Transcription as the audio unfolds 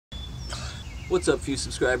What's up, few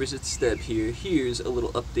subscribers? It's Steb here. Here's a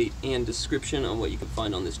little update and description on what you can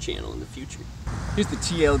find on this channel in the future. Here's the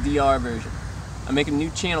TLDR version. I'm making a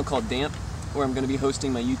new channel called Damnp, where I'm going to be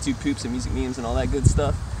hosting my YouTube poops and music memes and all that good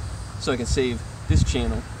stuff, so I can save this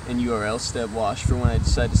channel and URL steb wash for when I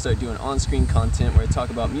decide to start doing on-screen content where I talk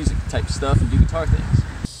about music type stuff and do guitar things.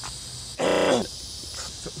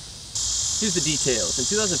 Here's the details. In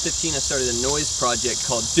 2015 I started a noise project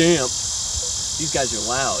called Damnp. These guys are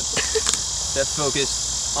loud. That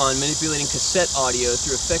focused on manipulating cassette audio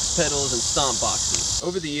through effects pedals and stomp boxes.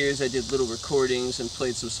 Over the years I did little recordings and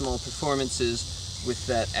played some small performances with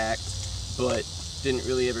that act, but didn't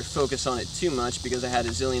really ever focus on it too much because I had a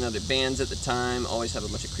zillion other bands at the time, always have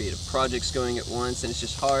a bunch of creative projects going at once, and it's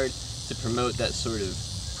just hard to promote that sort of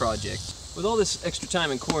project. With all this extra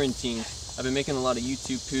time in quarantine, I've been making a lot of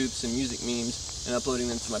YouTube poops and music memes and uploading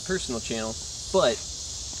them to my personal channel, but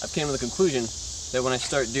I've came to the conclusion that when I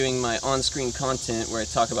start doing my on-screen content where I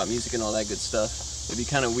talk about music and all that good stuff, it'd be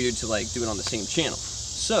kind of weird to do it on the same channel.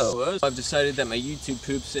 So I've decided that my YouTube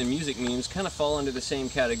poops and music memes kind of fall under the same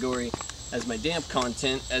category as my Damnp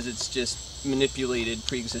content, as it's just manipulated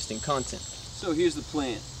pre-existing content. So here's the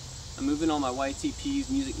plan. I'm moving all my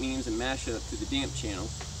YTPs, music memes, and mashup to the Damnp channel,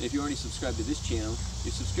 and if you already subscribed to this channel,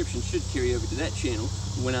 your subscription should carry over to that channel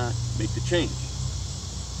when I make the change.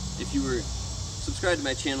 If you were subscribe to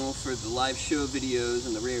my channel for the live show videos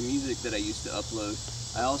and the rare music that I used to upload,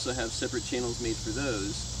 I also have separate channels made for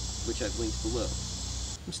those, which I've linked below.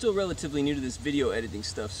 I'm still relatively new to this video editing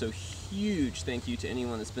stuff, so huge thank you to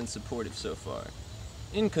anyone that's been supportive so far.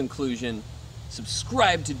 In conclusion,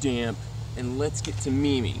 subscribe to Damnp, and let's get to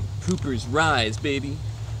meming. Poopers rise, baby!